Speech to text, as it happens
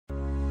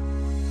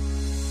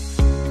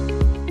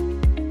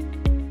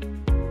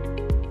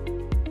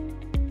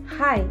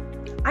Hi,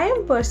 I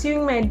am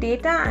pursuing my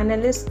Data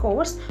Analyst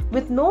course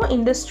with no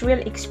industrial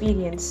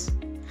experience.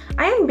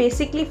 I am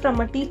basically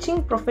from a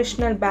teaching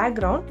professional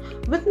background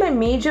with my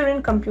major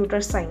in computer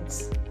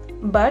science.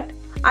 But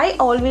I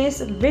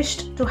always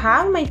wished to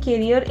have my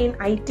career in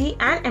IT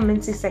and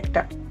MNC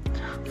sector,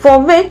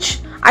 for which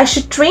I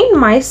should train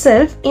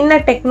myself in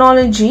a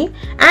technology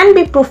and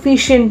be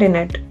proficient in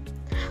it.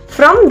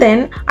 From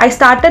then, I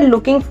started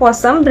looking for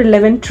some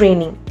relevant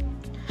training.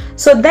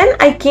 So then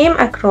I came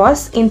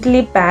across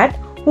Intellipaat,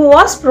 who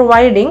was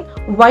providing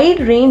wide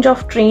range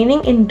of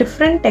training in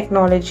different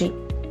technology.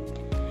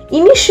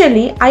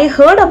 Initially, I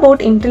heard about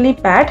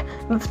Intellipaat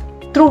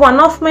through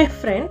one of my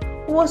friend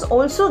who was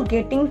also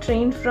getting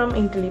trained from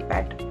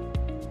Intellipaat.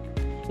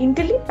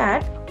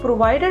 Intellipaat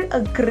provided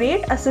a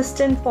great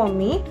assistant for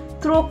me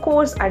through a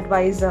course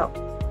advisor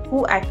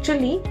who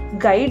actually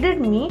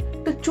guided me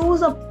to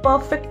choose a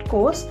perfect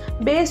course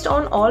based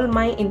on all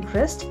my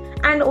interests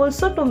and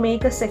also to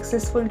make a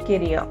successful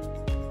career.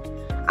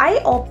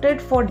 I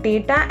opted for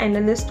Data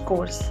Analyst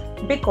course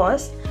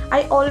because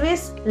I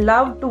always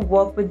loved to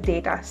work with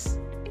data.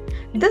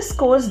 This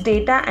course,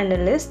 Data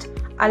Analyst,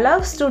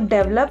 allows to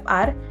develop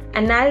our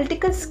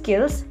analytical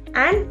skills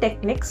and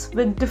techniques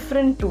with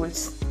different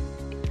tools.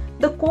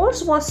 The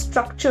course was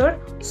structured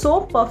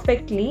so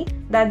perfectly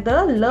that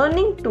the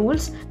learning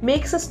tools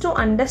makes us to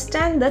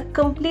understand the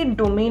complete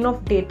domain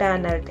of data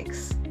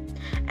analytics.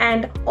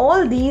 And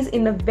all these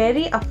in a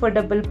very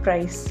affordable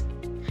price.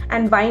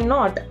 And why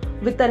not?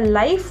 With a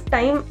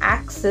lifetime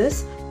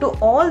access to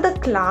all the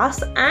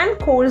class and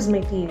course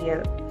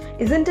material.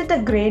 Isn't it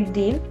a great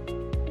deal?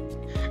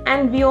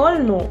 And we all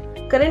know,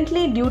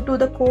 currently due to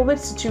the COVID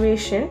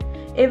situation,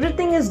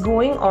 everything is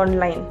going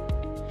online.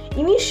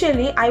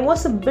 Initially, I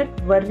was a bit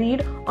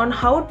worried on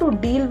how to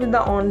deal with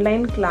the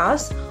online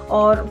class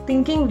or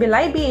thinking, will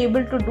I be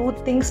able to do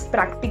things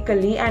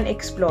practically and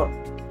explore?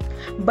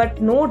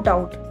 But no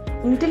doubt,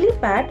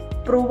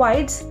 Intellipaat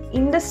provides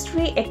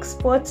industry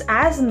experts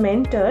as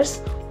mentors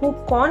who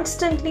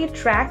constantly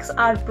tracks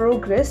our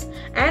progress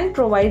and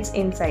provides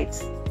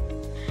insights.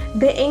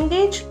 They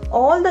engage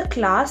all the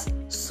class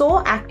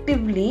so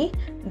actively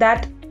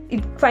that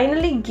it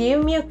finally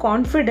gave me a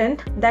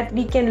confidence that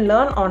we can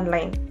learn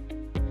online.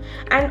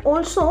 And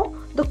also,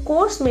 the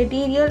course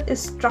material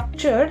is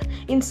structured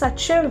in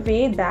such a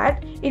way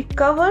that it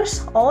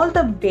covers all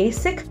the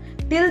basic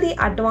till the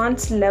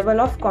advanced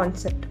level of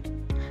concept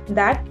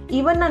that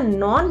even a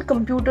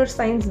non-computer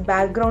science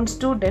background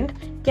student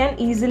can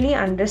easily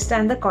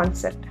understand the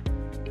concept.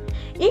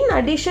 In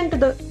addition to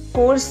the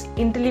course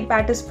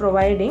Intellipaat is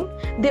providing,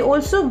 they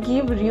also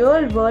give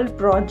real-world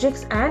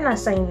projects and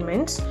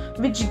assignments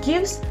which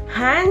gives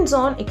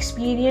hands-on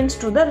experience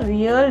to the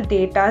real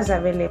data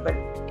available.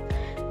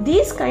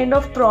 These kind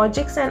of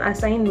projects and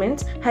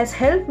assignments has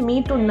helped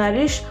me to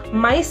nourish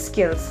my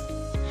skills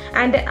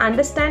and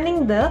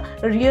understanding the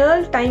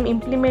real-time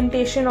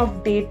implementation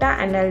of data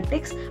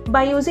analytics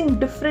by using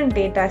different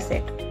data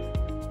set.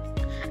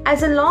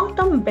 As a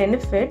long-term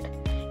benefit,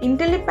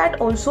 Intellipaat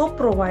also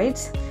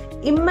provides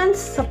immense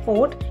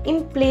support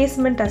in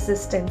placement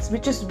assistance,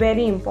 which is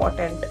very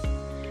important.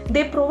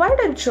 They provide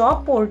a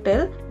job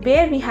portal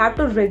where we have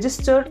to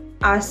register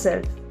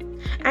ourselves.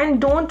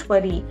 And don't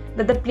worry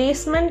that the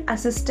placement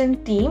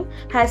assistant team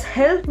has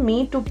helped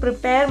me to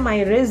prepare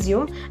my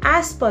resume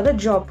as per the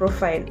job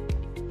profile.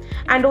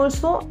 And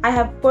also, I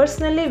have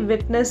personally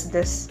witnessed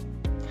this.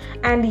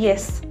 And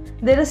yes,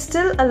 there is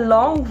still a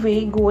long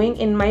way going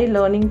in my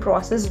learning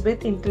process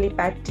with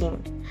Intellipaat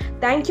team.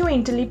 Thank you,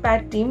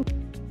 Intellipaat team.